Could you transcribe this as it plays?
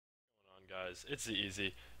guys? It's the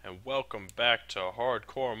Easy, and welcome back to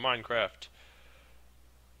Hardcore Minecraft.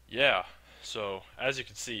 Yeah, so as you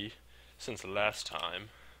can see, since last time,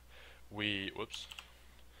 we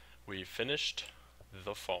finished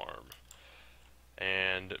the farm.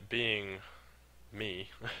 And being me,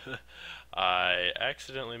 I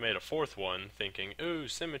accidentally made a fourth one thinking, ooh,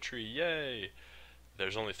 symmetry, yay!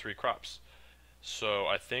 There's only 3 crops. So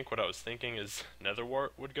I think what I was thinking is netherwart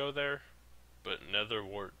would go there, but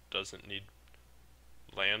netherwart doesn't need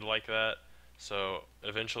land like that. So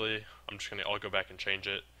eventually I'll go back and change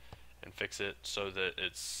it and fix it so that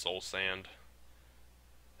it's soul sand,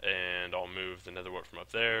 and I'll move the netherwart from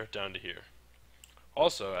up there down to here.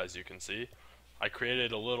 Also, as you can see, I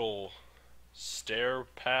created a little stair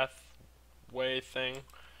pathway thing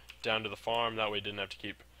down to the farm. That way I didn't have to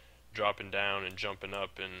keep dropping down and jumping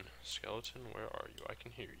up. And skeleton, where are you? I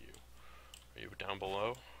can hear you. Are you down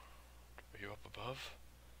below? Are you up above?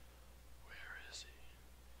 Where is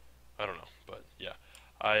he? I don't know, but yeah.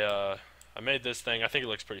 I made this thing. I think it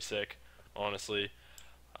looks pretty sick, honestly.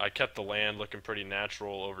 I kept the land looking pretty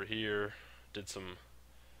natural over here. Did some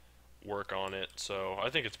work on it, so I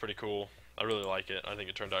think it's pretty cool. I really like it. I think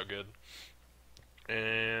it turned out good.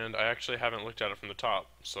 And I actually haven't looked at it from the top,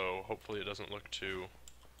 so hopefully it doesn't look too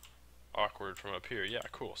awkward from up here. Yeah,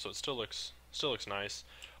 cool. So it still looks nice.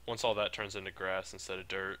 Once all that turns into grass instead of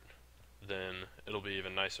dirt, then it'll be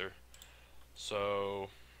even nicer. So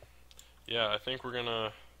yeah, I think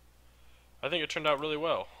it turned out really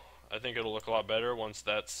well. I think it'll look a lot better once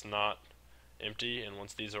that's not empty and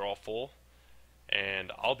once these are all full.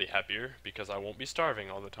 And I'll be happier because I won't be starving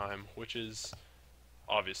all the time, which is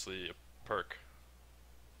obviously a perk,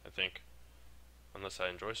 I think. Unless I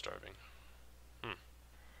enjoy starving. A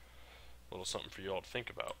little something for you all to think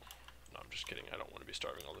about. No, I'm just kidding. I don't want to be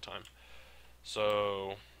starving all the time.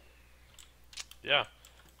 So, yeah.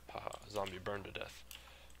 Haha, zombie burned to death.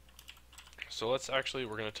 So we're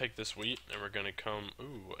going to take this wheat and we're going to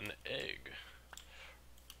ooh, an egg.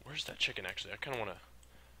 Where's that chicken actually? I want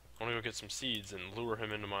to go get some seeds and lure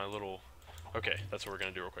him into my little... Okay, that's what we're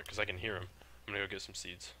going to do real quick because I can hear him. I'm going to go get some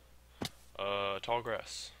seeds. Tall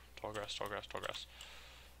grass. Tall grass, tall grass, tall grass.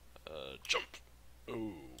 Jump.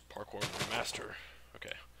 Ooh, parkour master.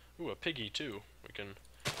 Okay. Ooh, a piggy too. We can...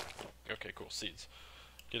 Okay, cool, seeds.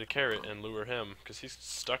 Get a carrot and lure him because he's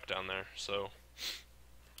stuck down there, so...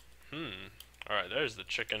 Alright, there's the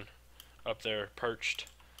chicken up there, perched,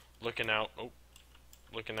 looking out. Oh,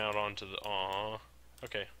 looking out onto the... Aww.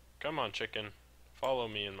 Okay, come on, chicken. Follow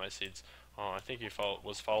me and my seeds. Oh, I think he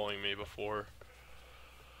was following me before.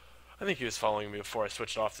 I think he was following me before I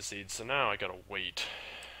switched off the seeds, so now I gotta wait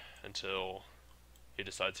until he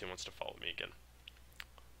decides he wants to follow me again.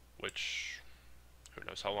 Which, who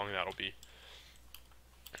knows how long that'll be.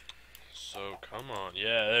 So, come on.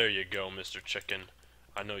 Yeah, there you go, Mr. Chicken.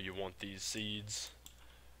 I know you want these seeds.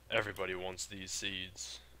 Everybody wants these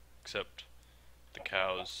seeds, except the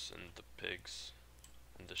cows and the pigs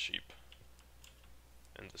and the sheep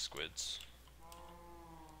and the squids.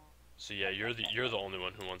 So yeah, you're the only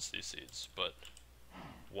one who wants these seeds, but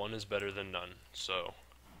one is better than none. So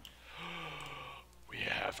we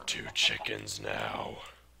have 2 chickens now.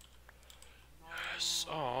 Yes.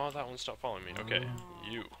 Oh, that one stopped following me. Okay,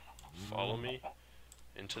 you follow me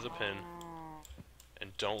into the pen.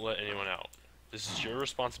 And don't let anyone out. This is your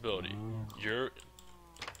responsibility.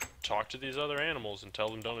 Talk to these other animals and tell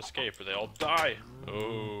them don't escape or they all die.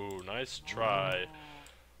 Oh, nice try,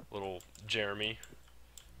 little Jeremy.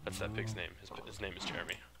 That's that pig's name. His name is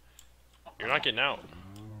Jeremy. You're not getting out.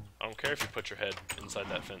 I don't care if you put your head inside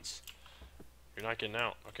that fence. You're not getting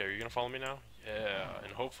out. Okay, are you gonna follow me now? Yeah,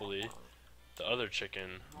 and hopefully the other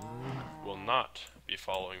chicken will not be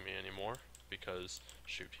following me anymore. Because,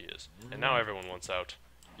 shoot, he is. And now everyone wants out.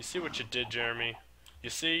 You see what you did, Jeremy? You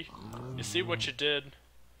see? You see what you did?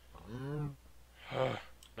 Now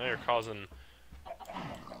you're causing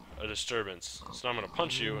a disturbance. So now I'm going to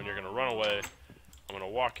punch you and you're going to run away. I'm going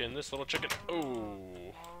to walk in this little chicken.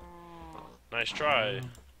 Ooh. Nice try,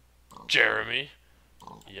 Jeremy.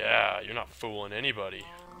 Yeah, you're not fooling anybody.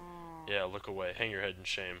 Yeah, look away. Hang your head in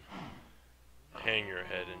shame. Hang your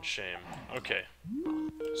head in shame. Okay.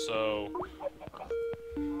 So,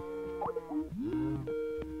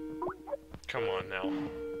 come on now.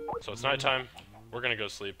 So it's nighttime. We're gonna go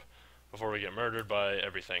sleep before we get murdered by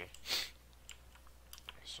everything.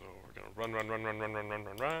 So we're gonna run.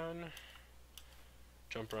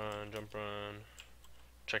 Jump run, jump run.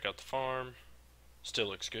 Check out the farm. Still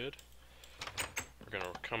looks good. We're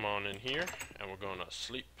gonna come on in here and we're gonna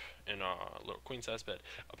sleep in our little queen size bed.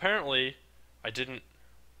 Apparently, I didn't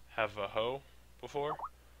have a hoe before.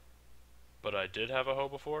 But I did have a hoe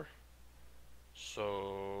before.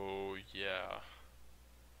 So yeah,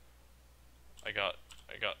 I got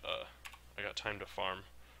I got I got time to farm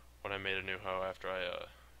when I made a new hoe after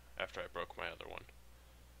I broke my other one.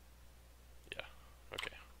 Yeah.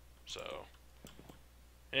 Okay. So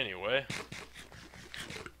anyway,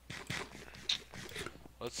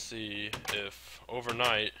 let's see if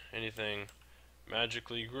overnight anything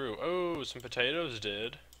magically grew. Oh, some potatoes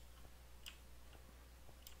did.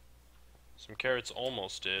 Some carrots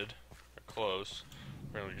almost did. They're close.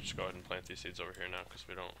 We're gonna just go ahead and plant these seeds over here now because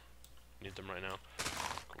we don't need them right now.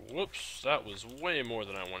 Whoops, that was way more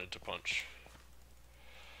than I wanted to punch.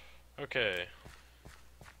 Okay.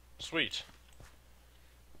 Sweet.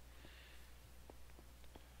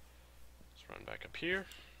 Let's run back up here.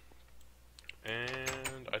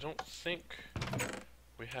 And I don't think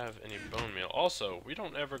we have any bone meal. Also, we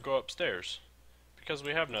don't ever go upstairs because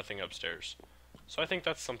we have nothing upstairs. So I think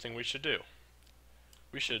that's something we should do.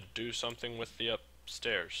 We should do something with the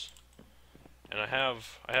upstairs. And I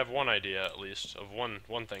have one idea at least of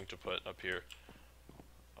one thing to put up here.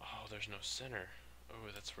 Oh, there's no center. Oh,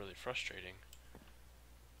 that's really frustrating.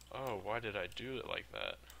 Oh, why did I do it like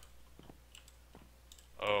that?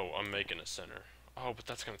 Oh, I'm making a center. Oh, but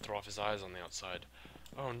that's gonna throw off his eyes on the outside.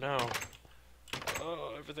 Oh no.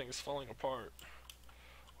 Oh, everything's falling apart.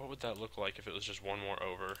 What would that look like if it was just one more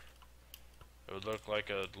over? It would look like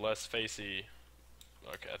a less facey.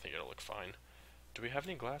 Okay, I think it'll look fine. Do we have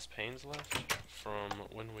any glass panes left from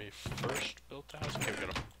when we first built the house? Okay, we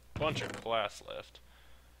got a bunch of glass left.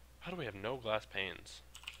 How do we have no glass panes?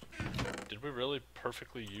 Did we really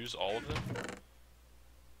perfectly use all of them?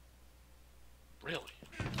 Really?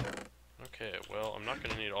 Okay, well, I'm not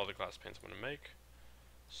going to need all the glass panes I'm going to make.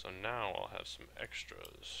 So now I'll have some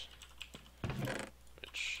extras,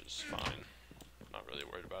 which is fine. Not really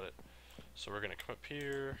worried about it. So we're going to come up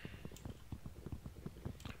here.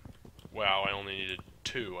 Wow, I only needed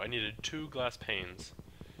 2. I needed 2 glass panes.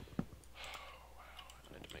 Wow,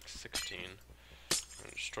 I had to make 16. I'm going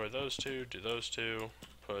to destroy those 2, do those 2,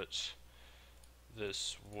 put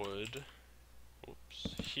this wood,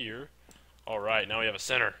 oops, here. Alright, now we have a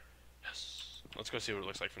center. Yes. Let's go see what it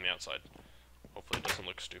looks like from the outside. Hopefully it doesn't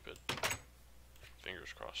look stupid.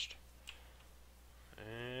 Fingers crossed.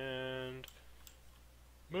 And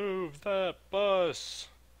move that bus!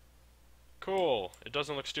 Cool. It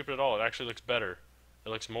doesn't look stupid at all. It actually looks better. It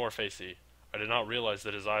looks more facey. I did not realize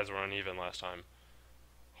that his eyes were uneven last time.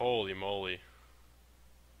 Holy moly.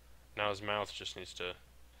 Now his mouth just needs to...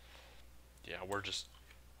 Yeah,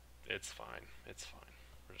 it's fine. It's fine.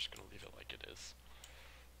 We're just gonna leave it like it is.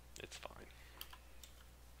 It's fine.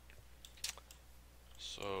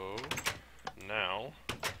 So, now...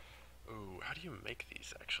 Ooh, how do you make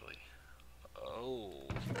these, actually? Oh.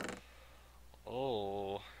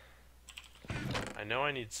 Oh. I know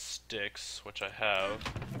I need sticks, which I have.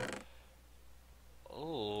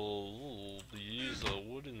 Oh, use a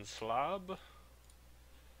wooden slab?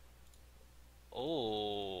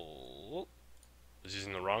 Oh. I was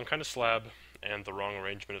using the wrong kind of slab and the wrong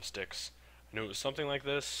arrangement of sticks. I knew it was something like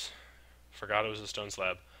this. Forgot it was a stone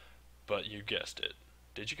slab. But you guessed it.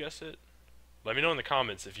 Did you guess it? Let me know in the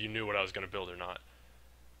comments if you knew what I was going to build or not.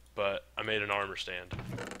 But I made an armor stand.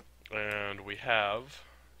 And we have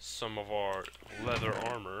some of our leather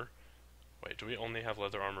armor. Wait, do we only have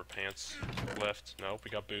leather armor pants left? No, we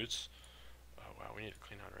got boots. Oh wow, we need to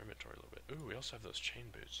clean out our inventory a little bit. Ooh, we also have those chain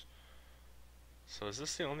boots. So is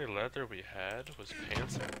this the only leather we had? Was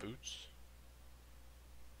pants and boots?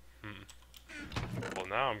 Well,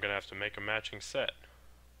 now I'm gonna have to make a matching set.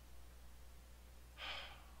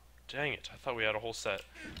 Dang it, I thought we had a whole set.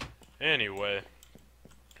 Anyway,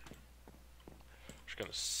 just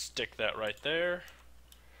gonna stick that right there.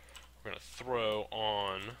 We're gonna throw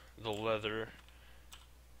on the leather,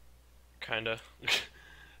 kinda.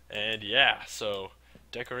 And yeah, so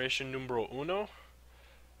decoration numero uno.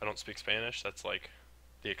 I don't speak Spanish, that's like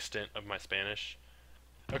the extent of my Spanish.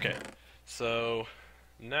 Okay, so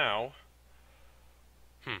now,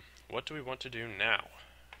 what do we want to do now?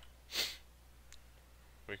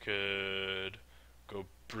 We could go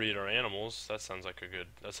breed our animals. That sounds like a good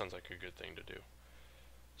thing to do.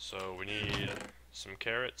 So we need some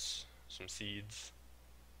carrots, some seeds,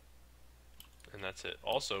 and that's it.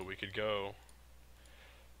 Also, we could go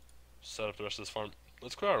set up the rest of this farm.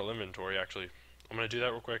 Let's clear out our inventory, actually. I'm going to do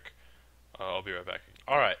that real quick. I'll be right back.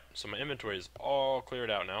 Alright, so my inventory is all cleared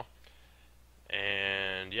out now.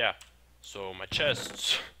 And yeah, so my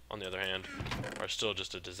chests, on the other hand, are still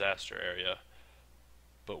just a disaster area.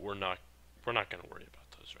 But we're not going to worry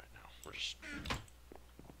about those right now.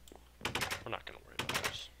 We're not going to worry about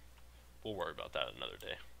those. We'll worry about that another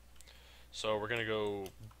day. So we're gonna go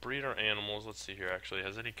breed our animals. Let's see here actually.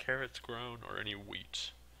 Has any carrots grown or any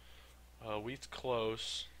wheat? Wheat's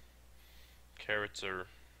close. Carrots are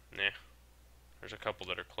nah. There's a couple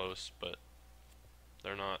that are close, but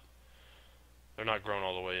they're not grown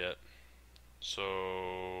all the way yet.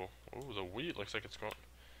 So ooh, the wheat looks like it's grown.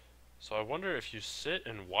 So I wonder if you sit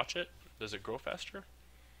and watch it, does it grow faster?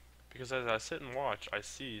 Because as I sit and watch, I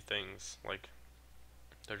see things like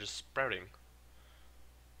they're just sprouting.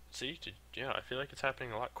 See? Yeah, I feel like it's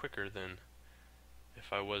happening a lot quicker than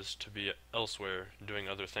if I was to be elsewhere doing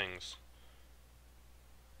other things.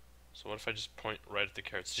 So what if I just point right at the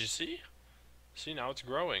carrots? Did you see? See, now it's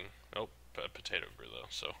growing. Oh, potato grew though,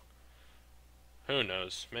 so who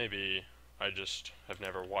knows? Maybe I just have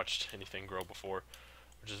never watched anything grow before,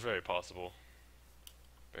 which is very possible.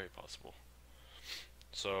 Very possible.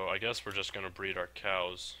 So I guess we're just gonna breed our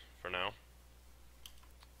cows for now,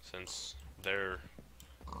 since their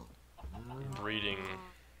breeding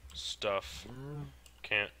stuff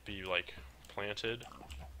can't be like planted.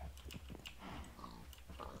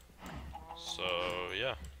 So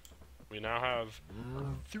yeah, we now have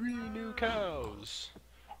 3 new cows,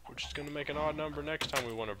 which is gonna make an odd number next time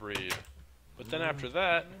we want to breed. But then after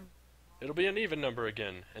that, it'll be an even number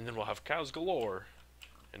again, and then we'll have cows galore,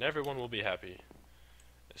 and everyone will be happy.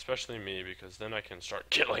 Especially me, because then I can start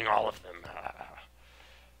killing all of them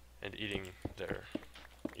and eating their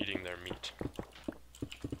meat.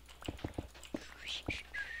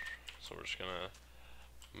 So we're just gonna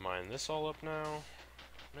mine this all up now,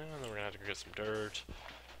 and then we're gonna have to go get some dirt,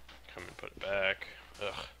 come and put it back.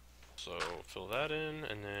 Ugh. So fill that in,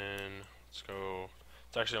 and then let's go.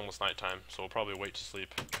 It's actually almost nighttime, so we'll probably wait to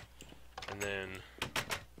sleep, and then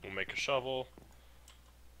we'll make a shovel.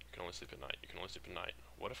 You can only sleep at night. You can only sleep at night.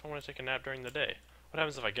 What if I want to take a nap during the day? What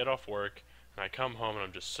happens if I get off work and I come home and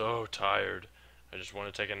I'm just so tired, I just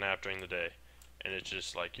want to take a nap during the day, and it's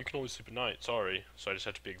just like, you can only sleep at night, sorry. So I just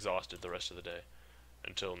have to be exhausted the rest of the day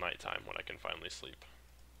until nighttime when I can finally sleep.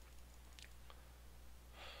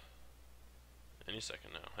 Any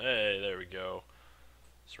second now. Hey, there we go.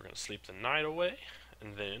 So we're going to sleep the night away,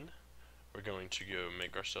 and then we're going to go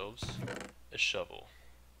make ourselves a shovel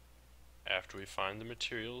after we find the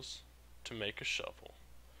materials to make a shovel,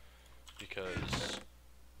 because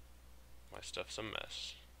my stuff's a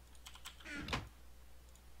mess.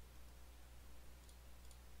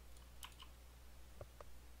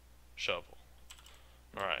 Shovel.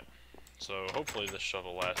 Alright, so hopefully this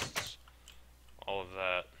shovel lasts all of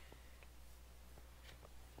that.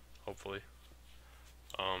 Hopefully.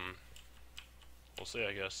 We'll see,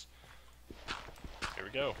 I guess. Here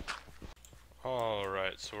we go.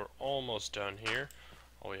 Alright, so we're almost done here.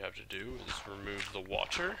 All we have to do is remove the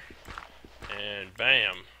water, and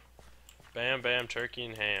bam! Bam, bam, turkey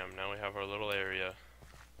and ham. Now we have our little area.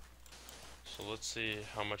 So let's see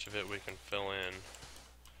how much of it we can fill in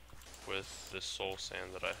with this soul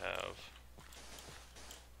sand that I have.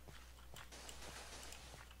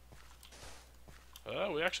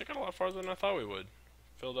 We actually got a lot farther than I thought we would.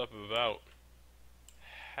 Filled up about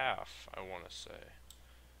half, I want to say.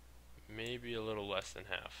 Maybe a little less than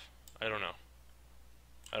half. I don't know.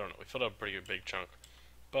 We filled up a pretty good big chunk.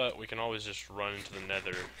 But we can always just run into the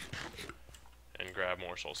nether and grab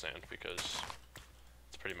more soul sand, because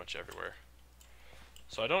it's pretty much everywhere.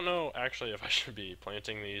 So I don't know actually if I should be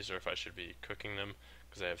planting these or if I should be cooking them,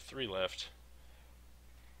 because I have 3 left.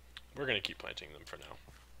 We're going to keep planting them for now.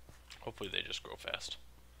 Hopefully they just grow fast.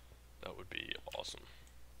 That would be awesome.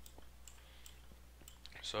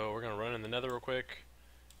 So we're going to run in the nether real quick.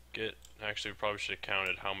 Actually we probably should have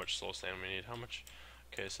counted how much soul sand we need. How much?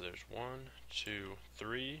 Okay, so there's 1, 2,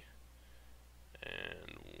 3,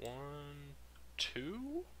 and 1, 2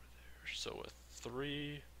 there. So a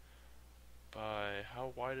 3 by,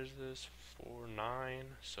 how wide is this? 4, 9,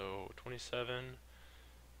 so 27.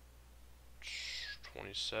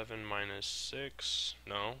 27 minus 6,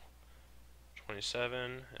 no.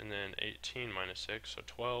 27, and then 18 minus 6, so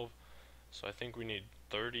 12. So I think we need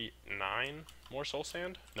 39 more soul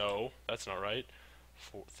sand? No, that's not right.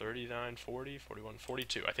 39, 40, 41,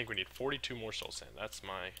 42. I think we need 42 more soul sand. That's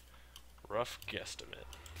my rough guesstimate.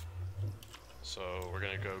 So we're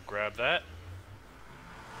gonna go grab that.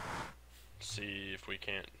 See if we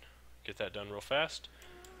can't get that done real fast.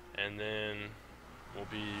 And then we'll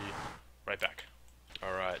be right back.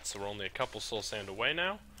 Alright, so we're only a couple soul sand away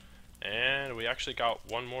now. And we actually got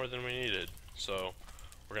 1 more than we needed. So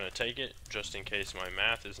we're gonna take it just in case my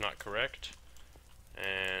math is not correct.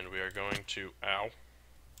 And we are going to,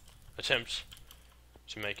 attempt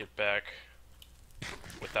to make it back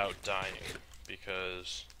without dying,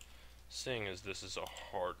 because seeing as this is a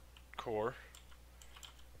hardcore,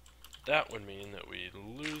 that would mean that we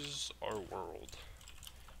lose our world.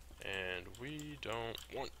 And we don't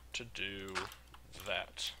want to do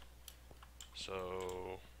that.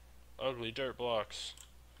 So, ugly dirt blocks.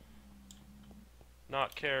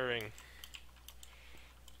 Not caring.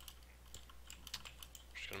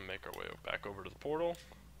 Just gonna make our way back over to the portal.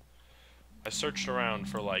 I searched around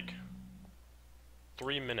for like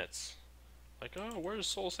 3 minutes. Like, oh, where's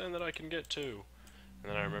soul sand that I can get to?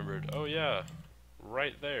 And then I remembered, oh yeah,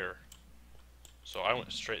 right there. So I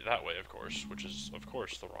went straight that way, of course, which is, of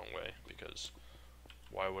course, the wrong way, because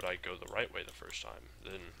why would I go the right way the first time?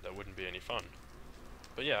 Then that wouldn't be any fun.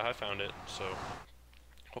 But yeah, I found it, so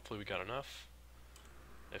hopefully we got enough.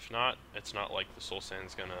 If not, it's not like the soul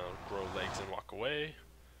sand's gonna grow legs and walk away.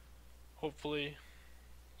 Hopefully.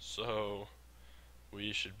 So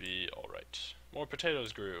we should be alright. More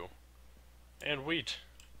potatoes grew. And wheat.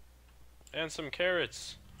 And some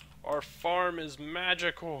carrots. Our farm is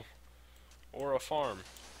magical. Or a farm.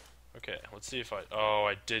 Okay, let's see if oh,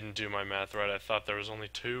 I didn't do my math right. I thought there was only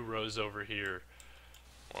 2 rows over here.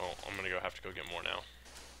 Well, I'm gonna have to go get more now.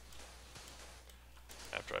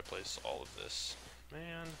 After I place all of this.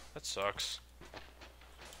 Man, that sucks.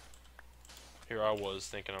 Here I was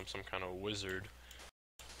thinking I'm some kind of wizard.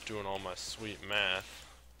 Doing all my sweet math.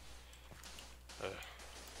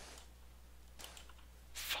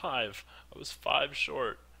 5. I was 5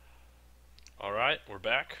 short. Alright, we're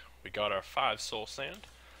back. We got our 5 soul sand.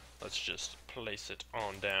 Let's just place it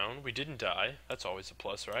on down. We didn't die. That's always a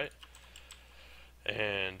plus, right?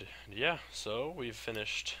 And yeah, so we've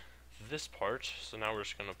finished this part. So now we're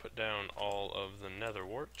just going to put down all of the nether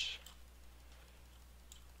wart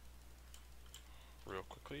real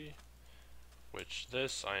quickly. Which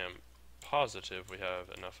this I am positive we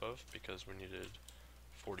have enough of, because we needed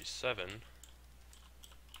 47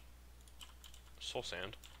 soul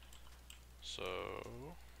sand. So,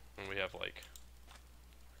 and we have like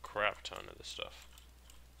a crap ton of this stuff.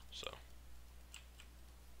 So,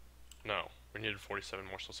 no, we needed 47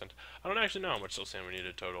 more soul sand. I don't actually know how much soul sand we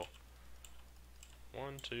needed total.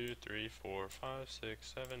 1, 2, 3, 4, 5,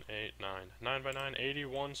 6, 7, 8, 9. 9 by 9,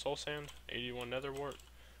 81 soul sand, 81 nether wart.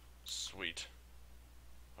 Sweet.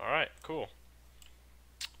 Alright, cool.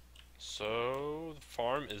 So, the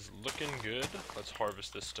farm is looking good. Let's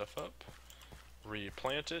harvest this stuff up.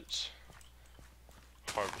 Replant it.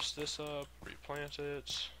 Harvest this up. Replant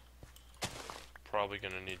it. Probably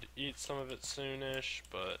going to need to eat some of it soonish,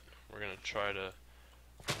 but we're going to try to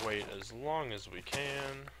wait as long as we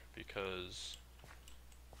can, because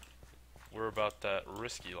we're about that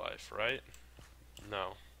risky life, right?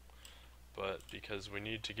 No. But because we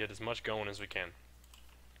need to get as much going as we can.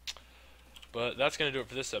 But that's going to do it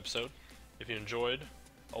for this episode. If you enjoyed,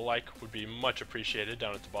 a like would be much appreciated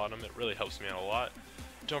down at the bottom. It really helps me out a lot.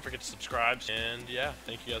 Don't forget to subscribe. And yeah,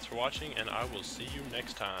 thank you guys for watching, and I will see you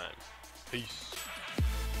next time. Peace.